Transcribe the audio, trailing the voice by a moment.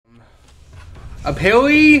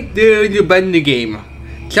Apparently, there's a Bendy game.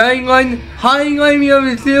 Starting on, hiding on me of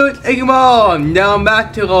the field, come on! Now I'm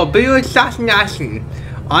back to the video assassination.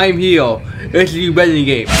 I'm here. It's the Bendy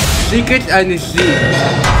game. Secrets and the Seeds.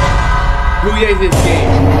 Who is this game?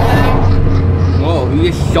 Whoa, you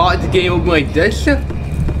just start the game open like this?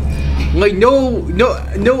 Like no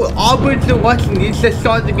operates or watching, you just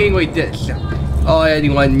start the game like this. Oh,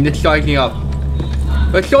 anyone, just starting up.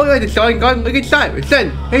 Let's show you the starting gun. Look inside. It's in.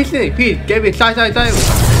 Hey, Snake, please, get me side. Let's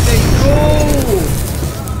go!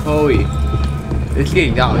 Holy. It's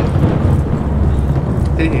getting down.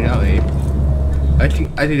 It's getting down, eh? I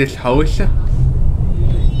think this house.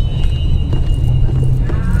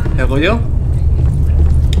 Hello there?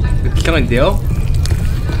 It's someone there?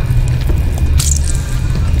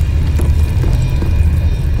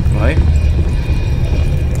 Right.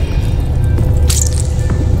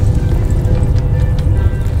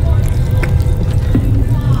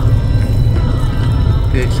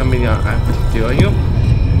 There's something I have to do on you.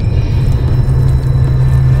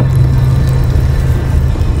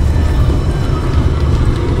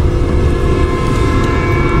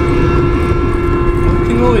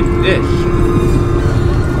 What is this?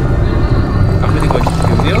 I'm gonna go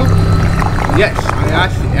studio? Yes, I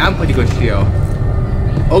actually am gonna go studio.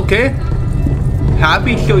 Okay.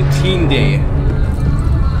 Happy 13 day.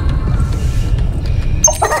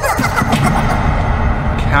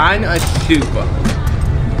 Can a soup?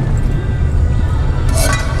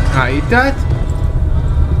 Can I eat that?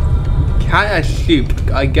 Can a soup?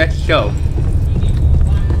 I guess so.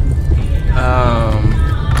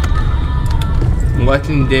 What's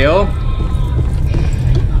in there?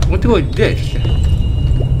 What was this?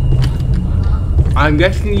 I'm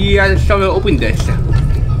guessing you had to someone open this.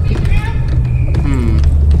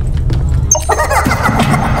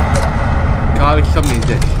 God, something in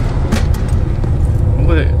this.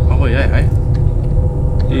 Oh yeah, right?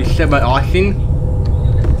 Did you set my Austin?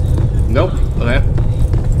 Nope. Okay.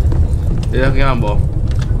 There's a gamble.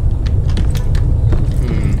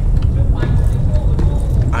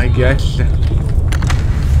 I guess.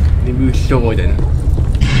 Maybe we saw then.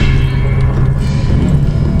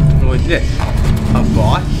 What is this? A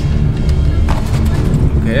boss?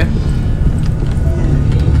 Okay.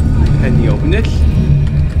 Can you open this?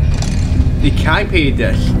 You can't pay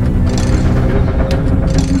this.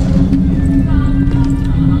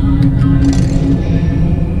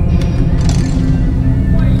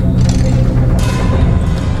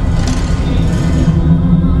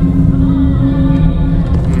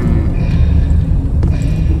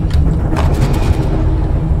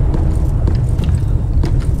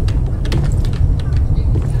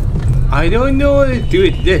 I don't know what to do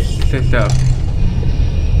with this stuff.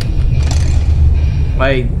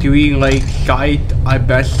 Like doing like side I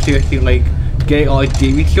best seriously like get our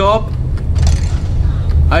TV shop.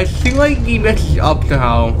 I feel like he messed up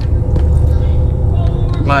somehow.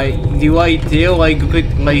 Like do I do like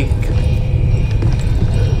good like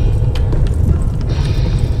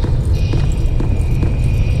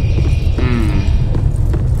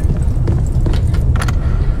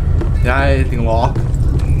that is locked.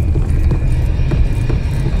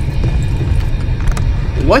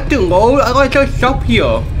 What the lord? I gotta just stop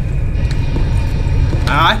here.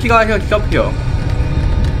 I actually gotta just stop here.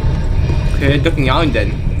 Okay, looking around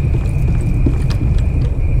then.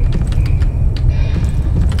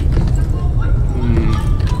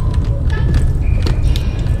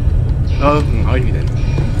 Oh, looking around then.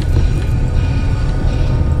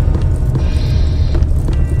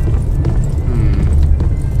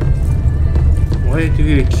 What do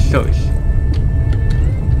you choose?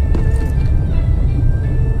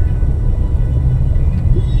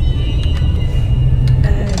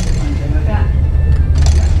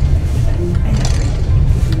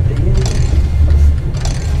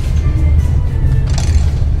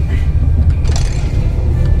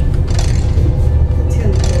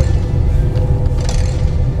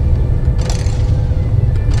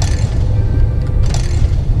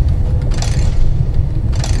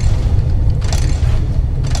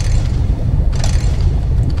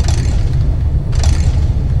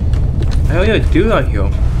 What do you do out here?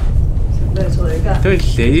 There's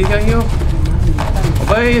cities out here?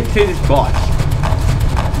 Why do you say this boss?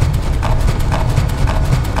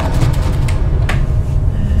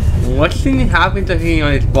 What thing happens to him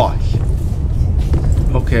on this boss?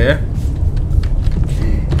 Okay.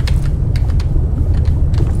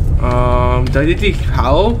 Does it need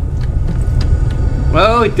power?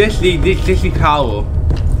 Well, this needs power.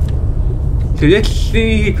 So this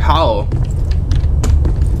needs power.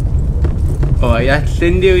 Oh, that's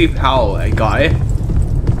secondary power. I got it.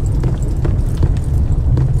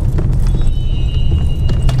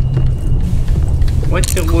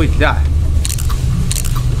 door is that?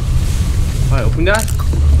 Alright, open that.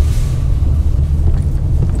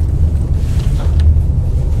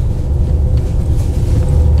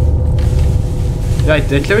 Right,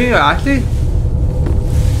 this area actually?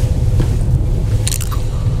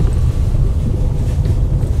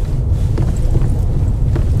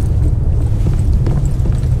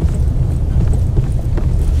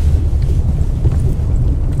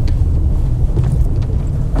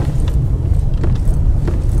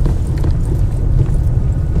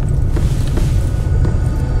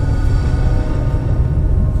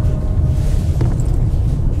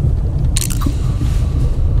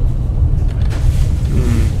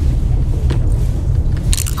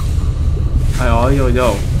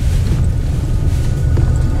 Yo.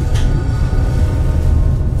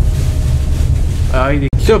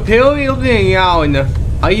 So apparently opening now and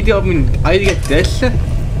I need to get this.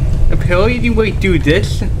 Apparently you might do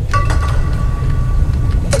this.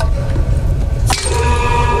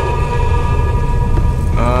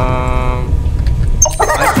 I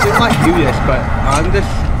still might do this, but I'm just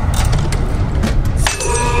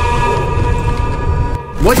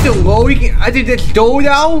what the low we can I did this door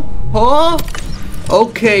now? Huh?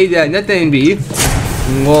 Okay then, nothing be.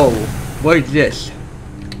 Whoa, what is this?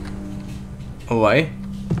 Alright.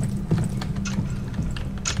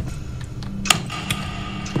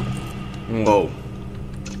 Whoa.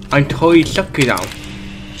 I'm totally stuck now.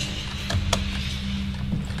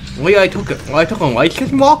 Wait, I took a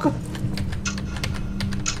license walk?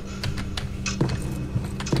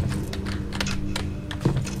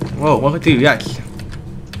 Whoa, what could do yes?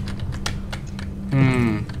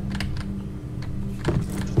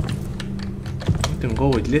 Go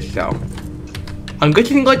with this now. I'm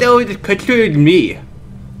guessing that was considered me.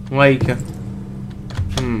 Like, what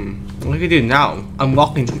can I do now? I'm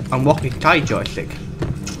walking side joystick.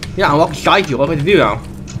 Yeah, I'm walking side you. What can I do now?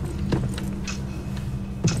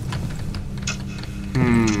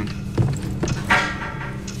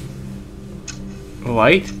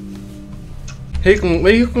 Alright.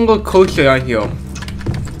 Maybe you can go closer on here.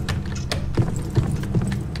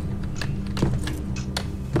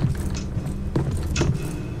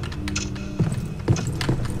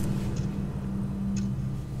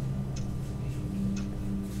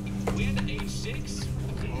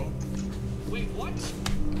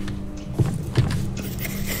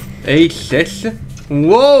 A6?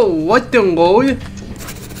 Whoa, what the lord?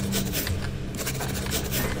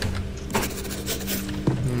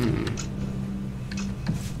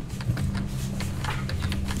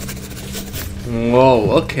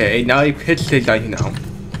 Whoa, okay, now he pitched it right now.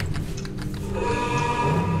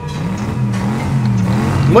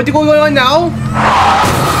 What's going on now? Ah!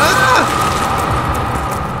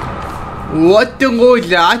 What the lord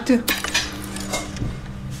is that?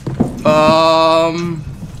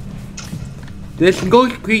 This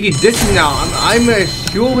ghost creek is this now. I'm a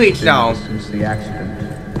shoelace now. Since the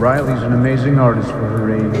accident, Riley's an amazing artist for her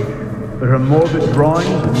age, but her morbid drawings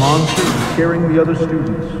and monsters are scaring the other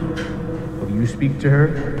students. Will you speak to her?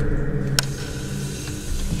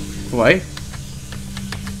 What?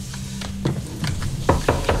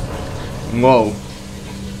 Whoa.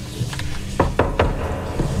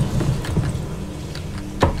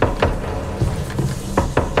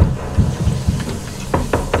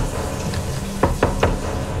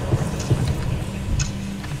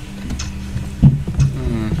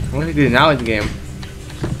 What do I do now in the game?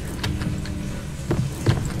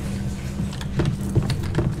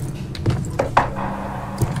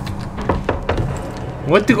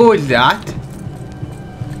 What the go is that?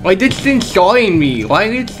 Why this thing showing me? Why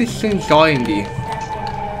is this thing showing me?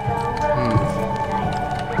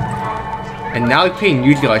 And now it's playing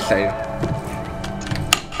music outside.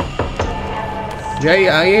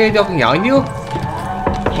 Yeah, are you talking on you?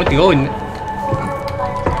 What the go?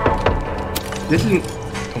 This is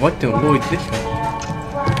what the lord is this one?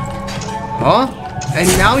 Huh? And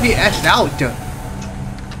now the S out.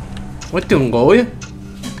 What the lord?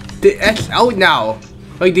 The S out now.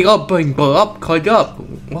 Like they got blow up, cut up.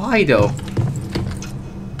 Why though?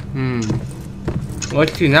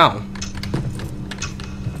 Let's do now.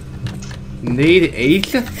 Need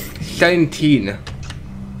 8? 17.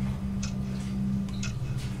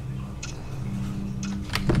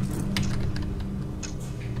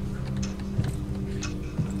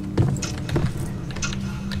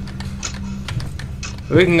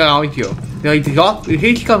 We can go out here. Like the doc,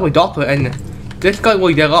 he's got a doctor and this guy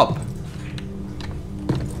will get up.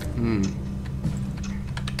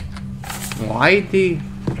 Why the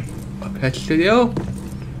pet studio?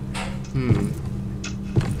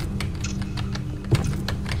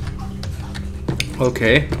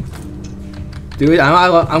 Okay. Dude,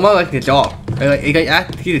 I'm not liking this at all. It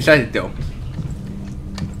actually decided though.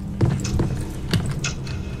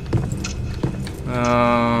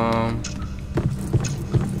 I'm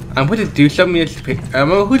going to do some of this paper. I'm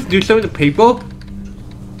going to do some of the paper.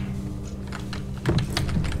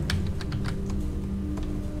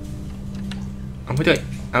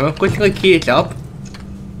 I'm going to key it up.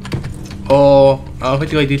 Or I'm going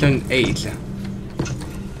to do some A's.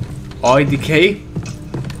 IDK.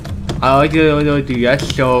 I like to do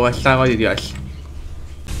yes, so let's not going to do yes.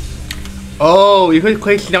 Oh, you could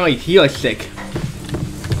place down here sick.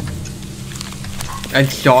 And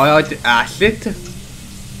solid acid.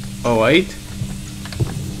 Alright.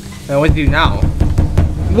 Now what do you do now?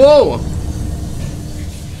 Whoa!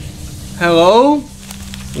 Hello?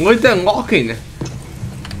 What is that locking?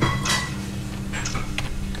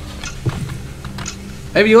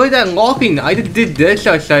 If you look at that locking, I just did this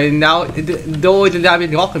outside and now the door doesn't have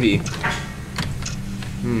any locking me.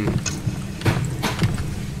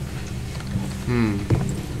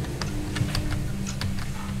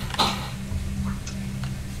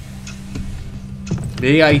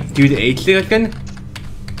 Maybe I do the H thing again?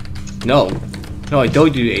 No. No, I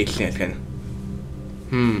don't do the H thing again.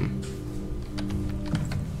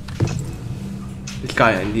 This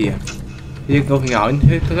guy an idea. Is he looking out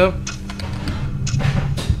into it though?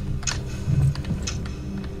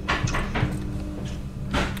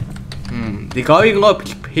 They got a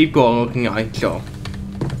lot of people looking out so.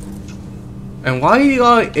 And why are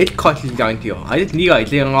all it costs down here? I just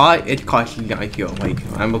realized there are a lot of it costs down here, like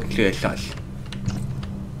I'm looking to such.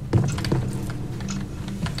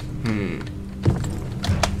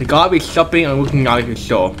 There gotta be something I'm looking out here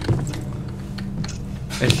so.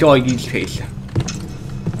 Let's show you this case.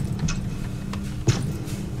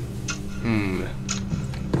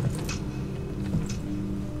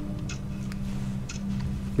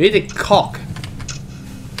 Maybe the cock.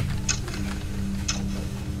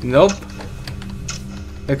 Nope.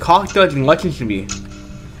 The cock doesn't listen to me.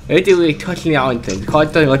 It didn't really touch me out anything. The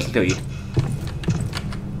cock doesn't listen to me.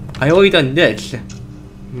 I already done this.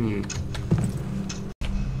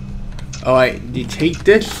 Alright, you take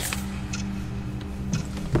this.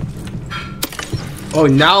 Oh,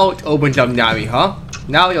 now it opens up Nami, huh?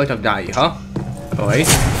 Now it opens up Nami, huh? Alright.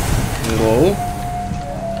 Go.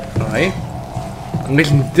 Alright. I'm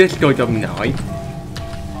guessing this goes up now, right?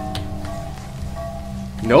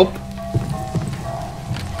 Nope.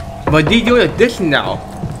 But they do this now.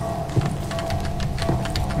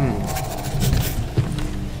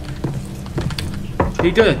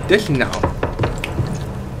 They do this now.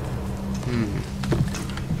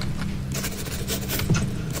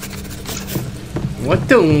 What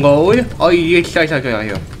the lord? Oh, you guys are out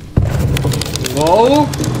here. Whoa.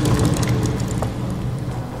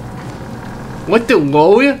 What the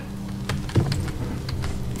lord?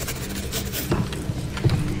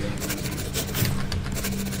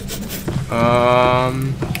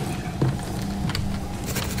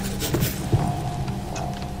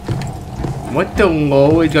 What the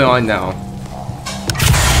lord is going on now?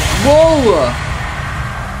 Whoa!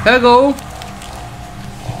 Hello!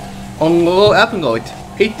 On low upload.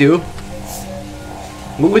 Hey dude.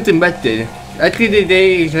 Look at the method. Actually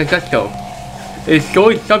today is a custom. It's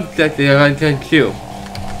showing something that they're going to do.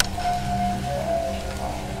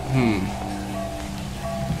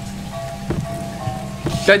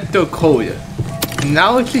 Set the code.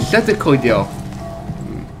 Now it's just set the code though.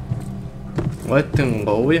 What the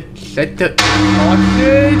lord? Set the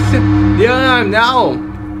hostage? There I am now.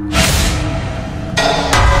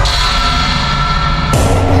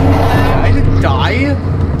 I just die?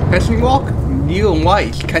 Casting walk? New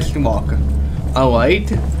light casting walk.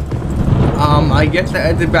 Alright. I guess I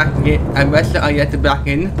had to back in. I guess I had to back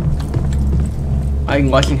in. I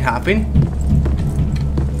nothing happened.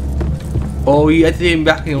 Oh, you had to be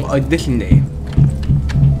back in a different day.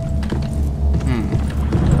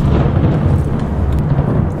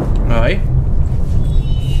 Alright.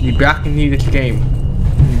 You're back in this game.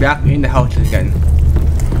 You're back in the house again.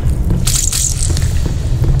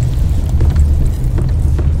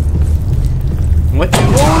 What the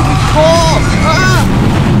holy call? Ah!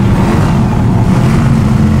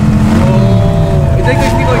 Oh, is that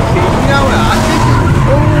going to be like chasing now?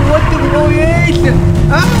 Oh, what the royation?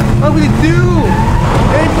 Ah, what am I gonna do?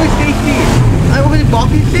 There's my safety. I'm gonna block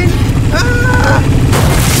this thing. Ah!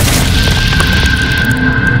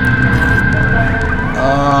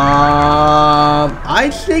 I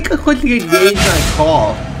think I could get engaged on a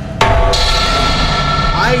call.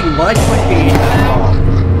 I like what engaged on a call.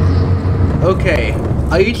 Okay,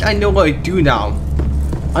 at least I know what I do now.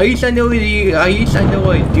 At least I know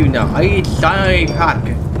what I do now. I need sign pack.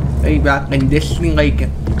 Like back in this thing, like,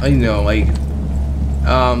 I don't know, like,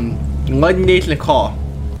 one day the call.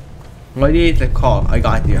 One day the call, I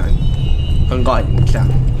got you. I got you, so.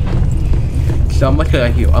 So I'm not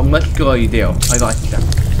gonna heal, I'm not gonna deal, I got you.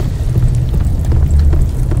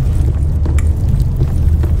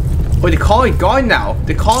 Oh, the call is gone now.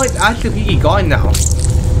 The call is actually gone now.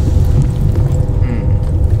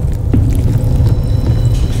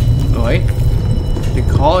 Alright. The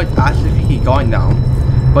call is actually gone now.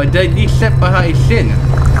 But they reset what I sin.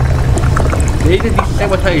 They did reset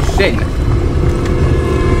what I sin.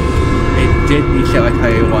 It did reset what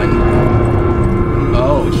I won.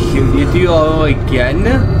 Oh shoot, you do it all again?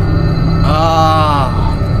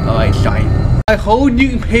 Ah. Alright, fine. I hope you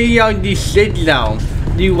can pay out these shit now.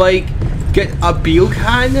 You like get a beer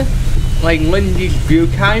can? Like one of these beer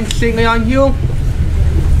cans sitting on you?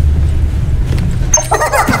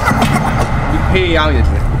 You pay out it.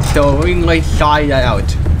 So we can like try that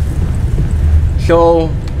out. So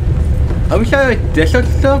are we trying like this or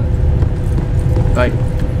stuff? Like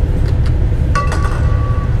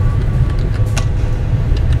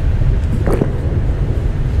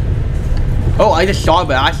oh, I just saw it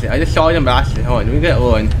by accident. I just saw it by accident. Hold on, let me get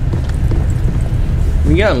one.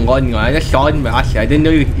 We get a lot of I just saw them by accident. I didn't know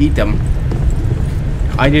you could eat them.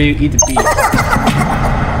 I knew you could eat the beef.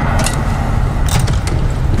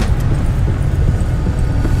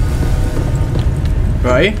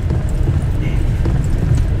 Right?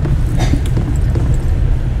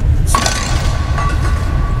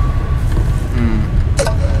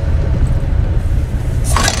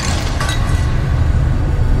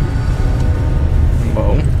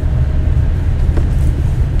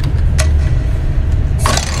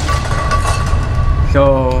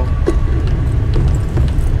 So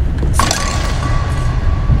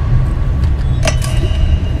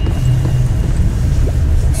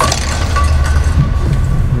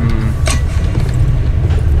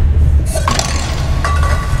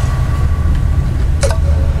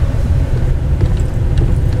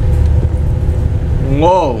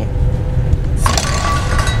whoa.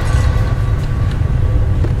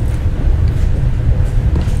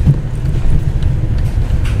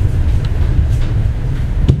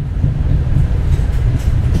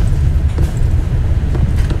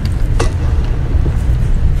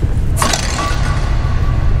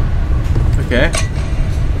 Okay.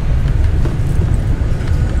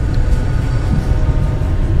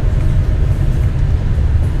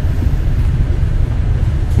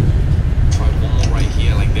 Try one more right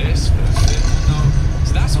here like this. No.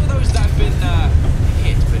 So that's all those that have been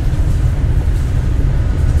hit, but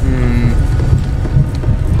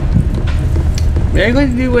Maybe I'm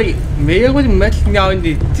gonna do like maybe I'm gonna mess down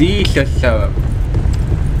the D's or so.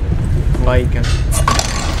 Like this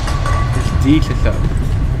D's or so.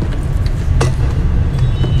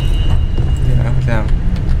 Down.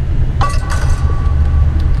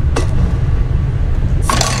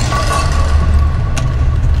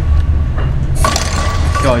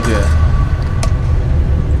 Gotcha.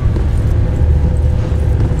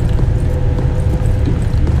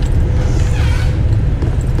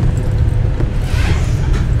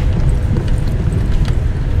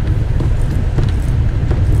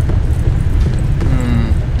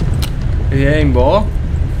 Rainbow.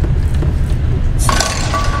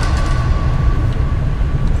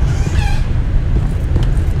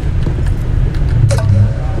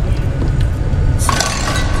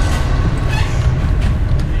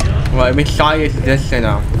 Right, which side is this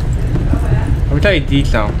now? I'm trying D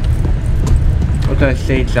sound. I'm trying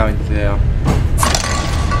C sound there.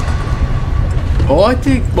 Oh, I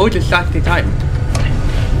think both at the same time.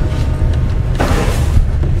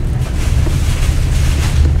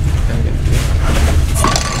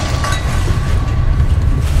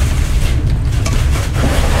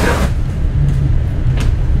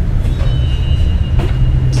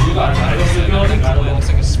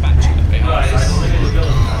 looks like a spatula behind this.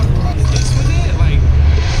 This was it, like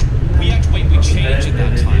we changed it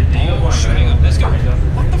that time. Oh shit, hang on, let's go.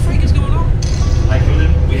 What the freak is going on?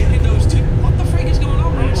 We did those two. What the freak is going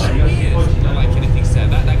on? That's weird. I don't like anything said.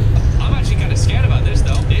 That I'm actually kind of scared about this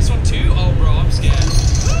though. This one too? Oh bro, I'm scared.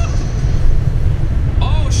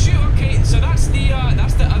 Oh shoot, okay, so that's the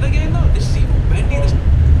other game though? This is even Bendy.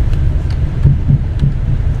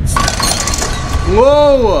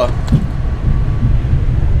 Whoa!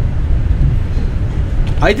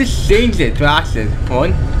 I just changed it to acid. Hold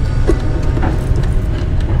on.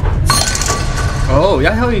 Oh,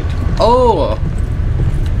 that's how you. Oh!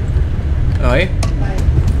 Alright.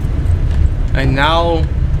 And now.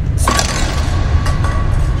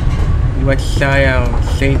 You want to say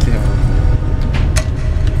change it.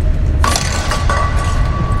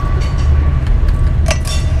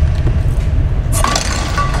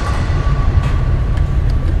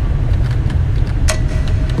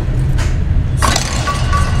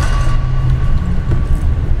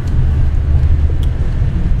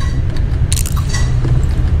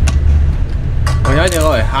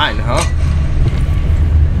 hand, huh?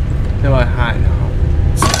 No hand, huh?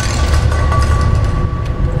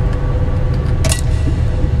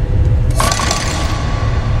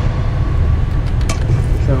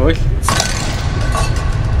 So what?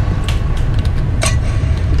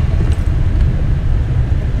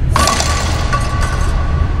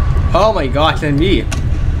 Oh my gosh, and me.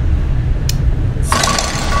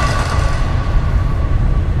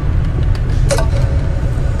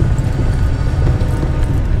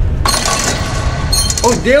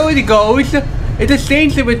 Oh, there it goes. It's the same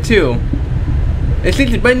silver too. It's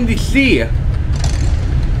the Bendy C.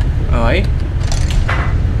 Alright.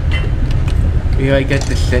 Here I get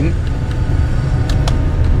this in.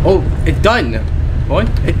 Oh, it's done. What?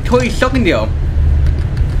 It's totally stuck in there.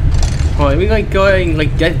 Oh, let me like go and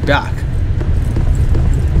like get back.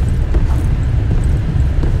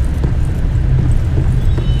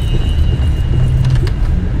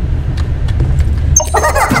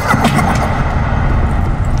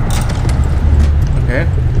 Okay.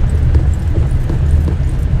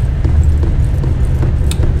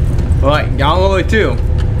 Alright, down over 2.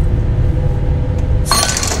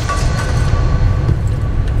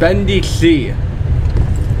 Bendy C.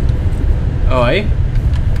 Alright.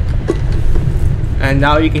 And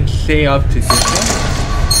now you can stay up to this one.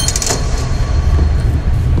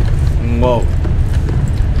 Whoa.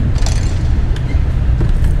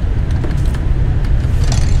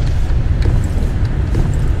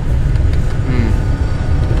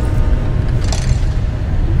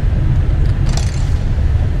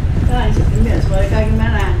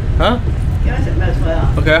 Huh?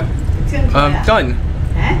 Okay. Done.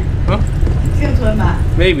 Huh?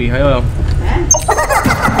 Maybe, I don't know.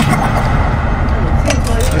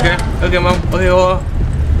 Okay, okay, Mom. Okay, well,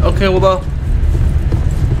 okay, well,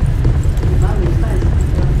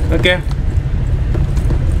 okay.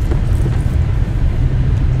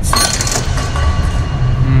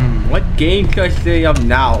 What game should I stay up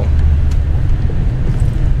now?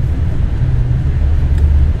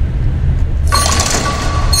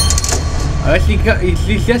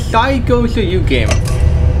 It's just I go to you game.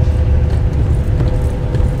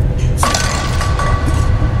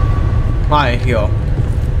 Hi, here.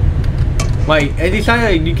 Wait, is this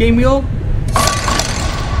a new game here?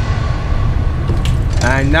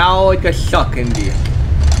 And now it got stuck in there.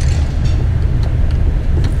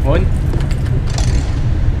 One.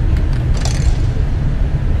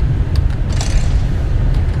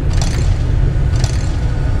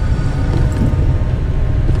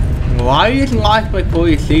 Why is life like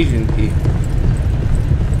 40 seasons here?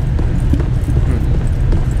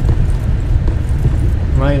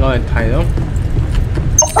 Am I got a title?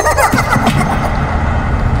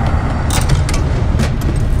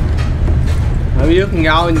 I'm looking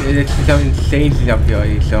out and there's some stages up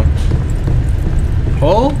here, so.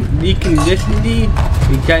 Oh, you can listen to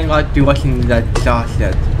you cannot do what's in that sauce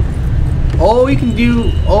yet. Oh, you can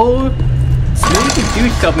do, oh, maybe you can do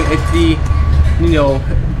something if the, you know,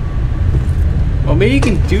 or maybe you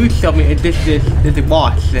can do something if this is the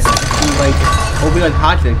boss, to like, open on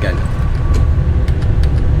hearts again.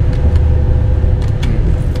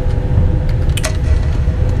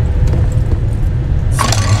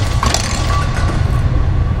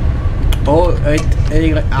 Oh, it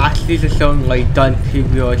actually is showing like done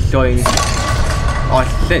people showing our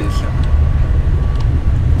sins.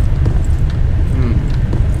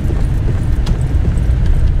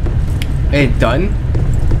 It's done.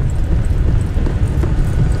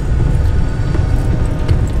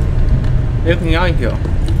 Looking out here.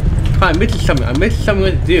 I'm missing something. I'm missing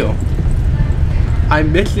something to do.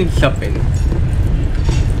 I'm missing something.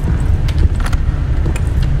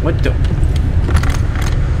 What the?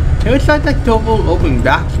 It looks like that door will open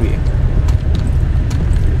back to me.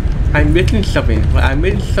 I'm missing something. I'm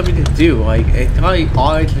missing something to do. Like, it's not like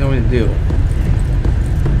all I know to do.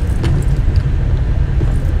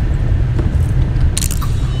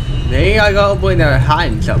 Maybe I gotta open their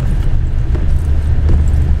hands up.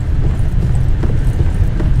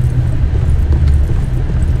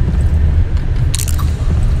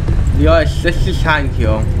 Your sister's hand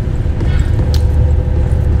here.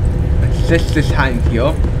 My sister's hand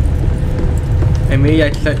here. And maybe I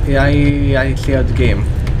clear out the game.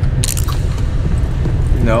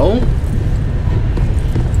 No?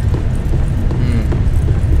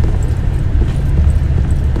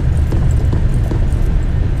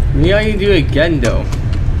 Maybe I can do it again though.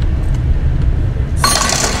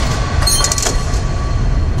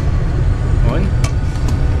 One.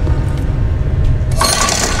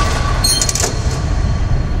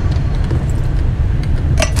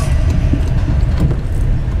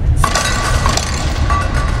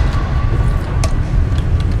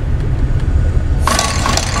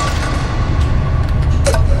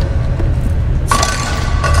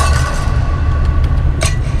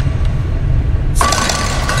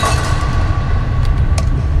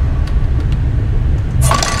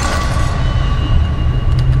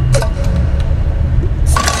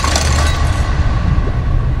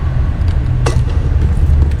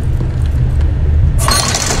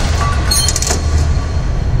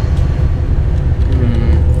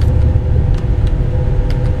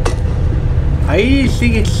 Why do you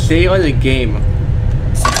think it's say on the game?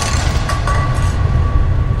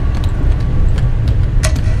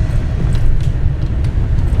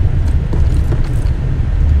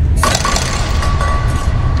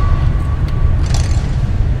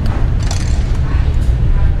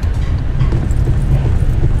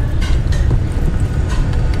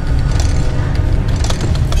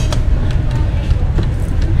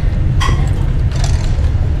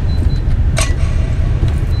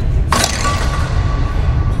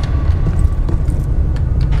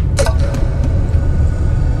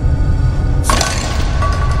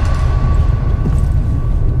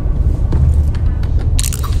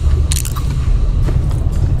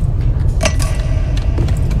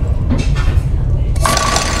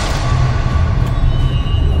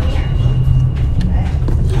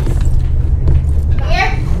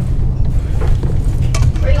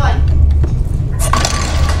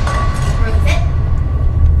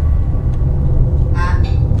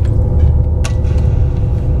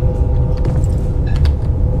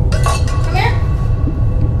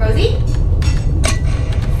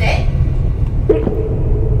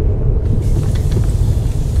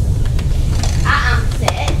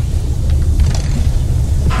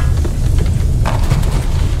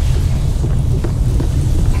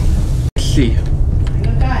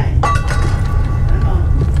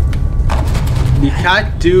 You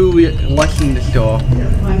can't do what's in the store,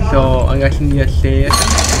 so I guess you need to say it.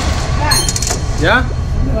 Yeah?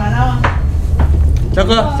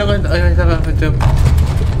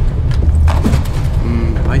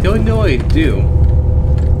 I don't know what to do.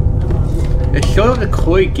 It's sort of a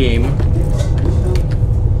koi game.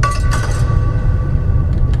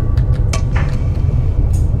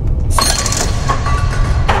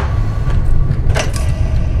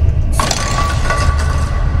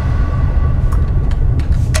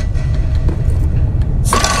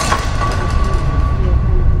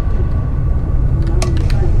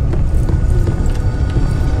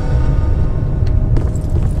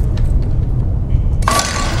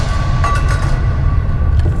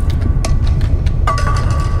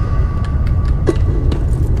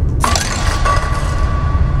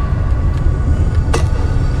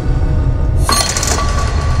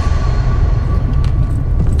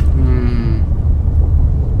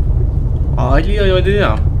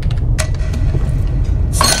 어디야?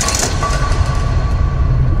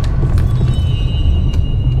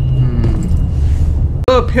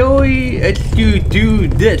 Apparently, it's you do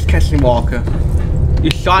this, Captain Walker.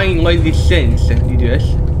 You sign like these things and you do this.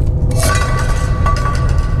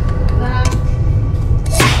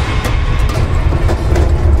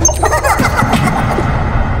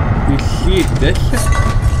 You see this?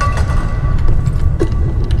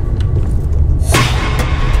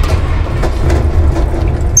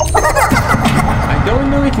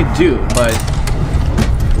 To do, but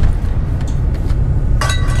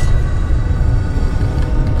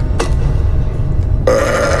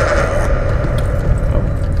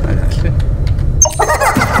that's it.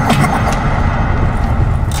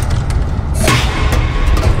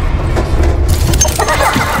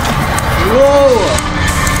 Whoa!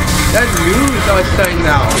 That news I was saying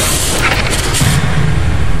now.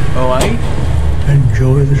 Alright?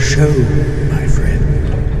 Enjoy the show, my friend.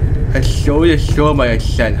 I showed the show by a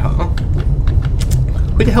son, huh?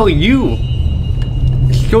 Who the hell are you?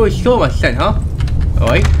 Show the show by a son, huh?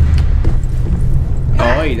 Alright.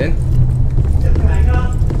 Alright then.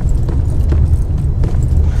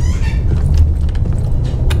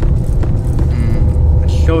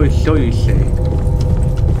 Show the show you say.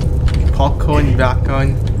 Popcorn back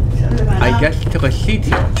on. I guess took a seat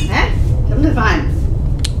here.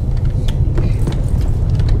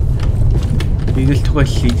 You just took a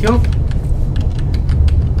seat here?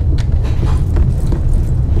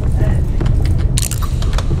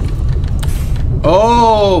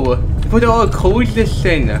 Oh! Put all the codes this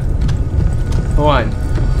in. Hold on.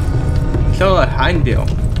 It's all a handle.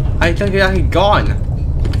 I thought it actually gone.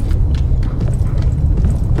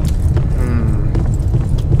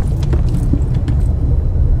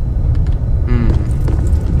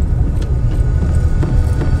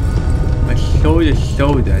 Let's show the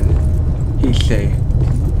show then. He say.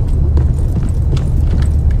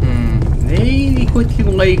 Maybe he could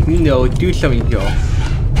like, you know, do something here.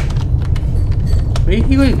 Maybe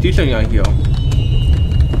he could do something out here.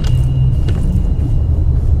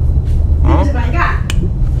 Huh?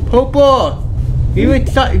 Popo! Give me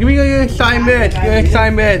your assignment. Give me your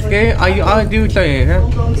assignment, okay? I'll do something, okay?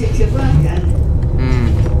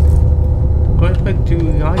 What do I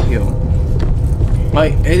do out here?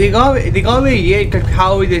 Like, they got me here to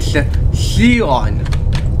carry this sea on.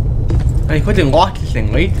 And he couldn't lock this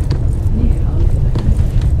thing, right?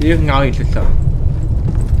 이거 나와 있었어.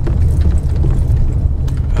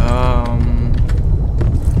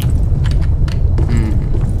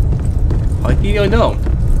 How do you know?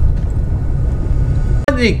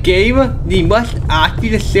 In the game, you must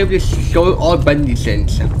actually save the soul of Bendy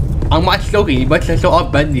sense. I'm not joking, you must show all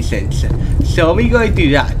Bendy sense. So we're gonna do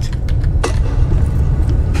that.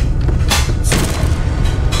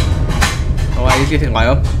 Alright, this isn't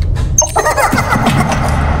wild.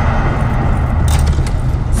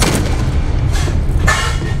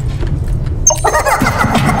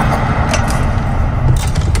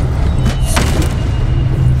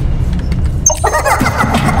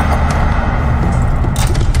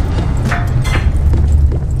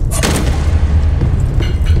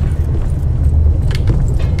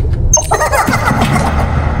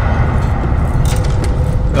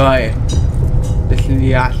 Right, this is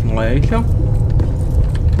the acceleration.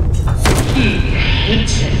 He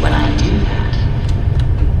hates it when I do that.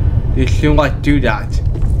 You should not do that.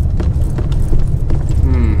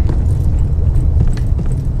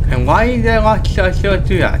 And why is there not so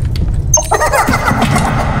do that?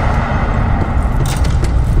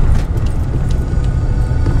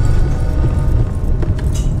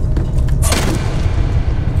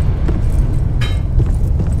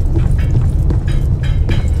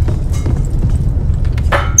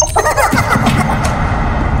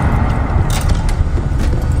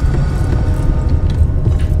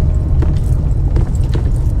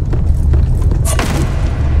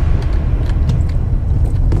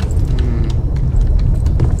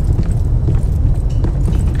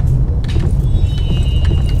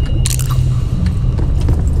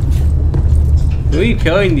 We're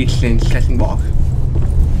killing these things, second block.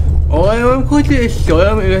 Oh, I'm going to destroy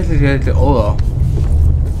them if it's over.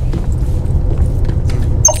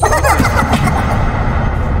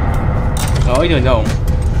 Oh, I don't know.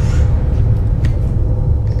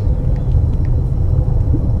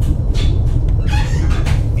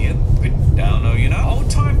 Yeah, good down though, you know.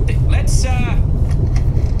 Old time thing. Let's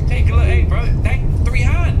take a look. Hey, bro, that 3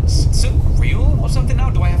 hands. Is it real or something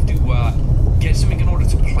now? Do I have to get something in order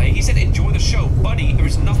to play? He said enjoy the show, buddy. There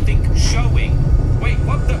is nothing showing. Wait,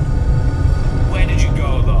 what the? Where did you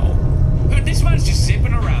go though? This man's just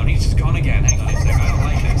zipping around. He's just gone again. Hang on a sec. I don't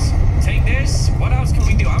like this. Take this. What else can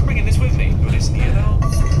we do? I'm bringing this with me. But it's here though.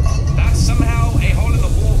 That's somehow a hole in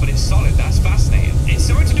the wall, but it's solid. That's fascinating. It's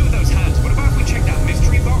something to do with those hands. What about if we check that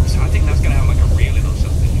mystery box? I think that's gonna have like a reel in or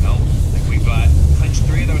something, you know? Like we've clenched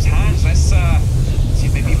 3 of those hands. Let's see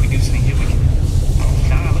if maybe if we do something here we can.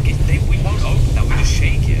 Nah, look, we won't open that. We just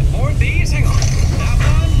shake it. More of these. Hang on. That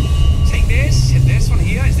one. Take this. Hit this one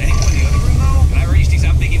here. Is there anyone in the other room though? Can I reach these?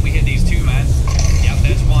 I'm thinking we hit these 2, man. Yep,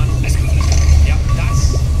 there's one. Let's go. Yep,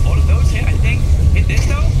 that's all of those hit. I think. Hit this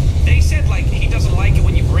though. They said like he doesn't like it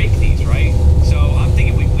when you break these, right? So I'm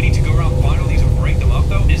thinking we need to go around, find all these and break them up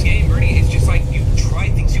though. This game really is just like you try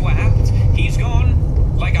things, see what happens. He's gone.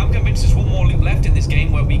 Like I'm convinced there's one more loop left in this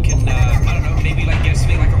game where we can I don't know, maybe like get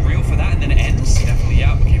something like a reel for that and then it ends. Definitely,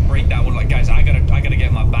 yeah. Okay, break that one. Like guys, I gotta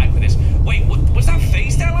get my back for this. Wait, what was that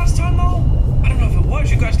face there last time though? I don't know if it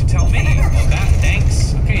was. You guys can tell me. Oh, that.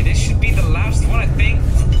 Thanks. Okay, this should be the last one, I think.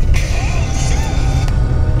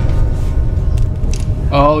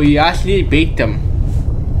 Oh, you actually beat them.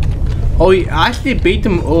 Oh, you actually beat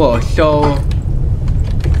them all. So,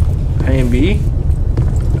 A and B.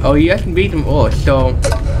 Oh, you actually beat them all. So,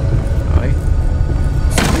 alright.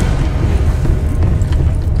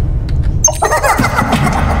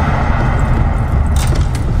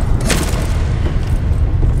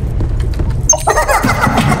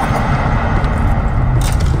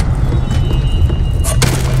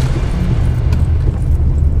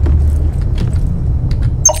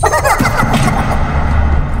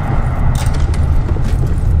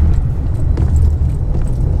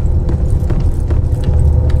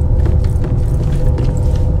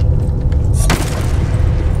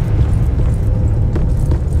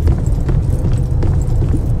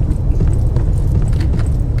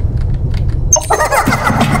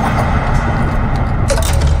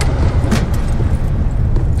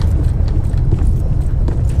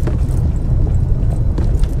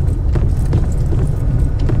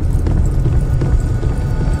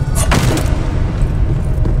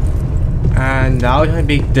 Now it's gonna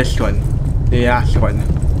be this one, the last one.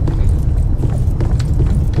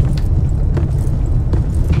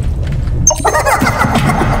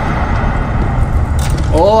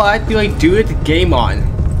 Oh, I have to like do it the game on.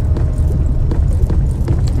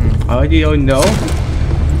 I already don't know.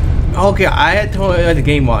 Okay, I had to turn the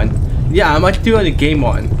game on. Yeah, I must do it the game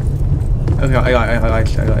on. Okay, I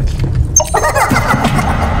got it.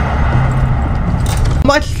 I'm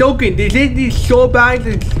not joking. This is so bad.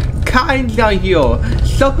 There's cans down here.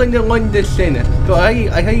 Sucking the one this in. So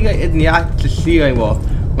I think it's not to see anymore.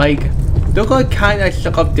 Like, look at the can I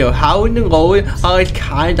stuck up there. How in the world are these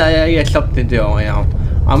cans I stuck to do right now?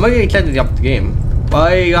 I'm really excited to up the game.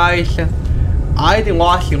 But guys, I didn't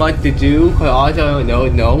watch what to do because I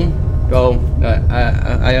don't know. So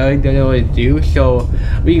I don't know what to do. So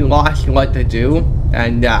we watched what to do,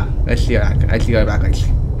 and let's see what happens.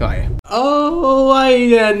 Sorry.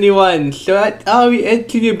 Alright everyone, so that's how we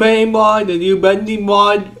into the Bendy mod, the new Bendy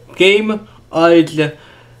mod game. It's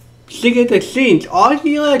secret the scenes. I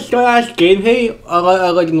think I start as gameplay.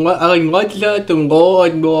 I watch the more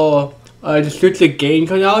and more the future game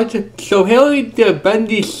coming out. So here is the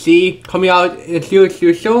Bendy C coming out in the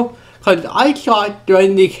future. Cause I thought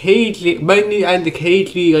Bendy and the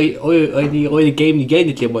KG or the game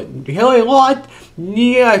again, but here I want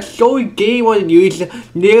near so game was used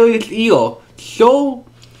near this year. So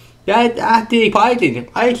that's actually surprising.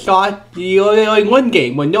 I thought you only one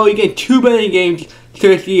game, but no, you get 2 Bendy games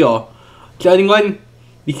this year. So anyone,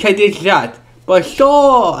 you can't do that. But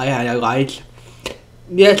so I had a right.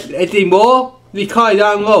 Yes, it's more because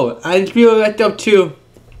down low and we will get up to.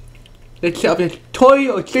 Let's set up the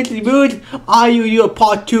toy or city mood. I will do a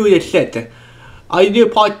part 2 of the set. I will do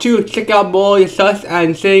part 2, check out more of the stuff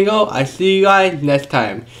and saying I see you guys next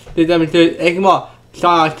time. This is Egmore,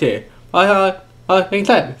 sign out here. Next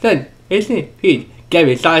time, then, listen, Pete,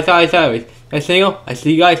 Gabby, sorry. And saying I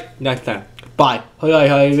see you guys next time. Bye.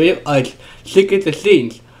 Alright, secret the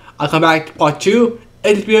scenes. I'll come back to part 2.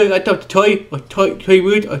 It's really like the toy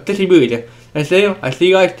mood or city mood. And saying I see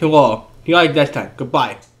you guys tomorrow. See you guys next time.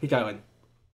 Goodbye. Peace out.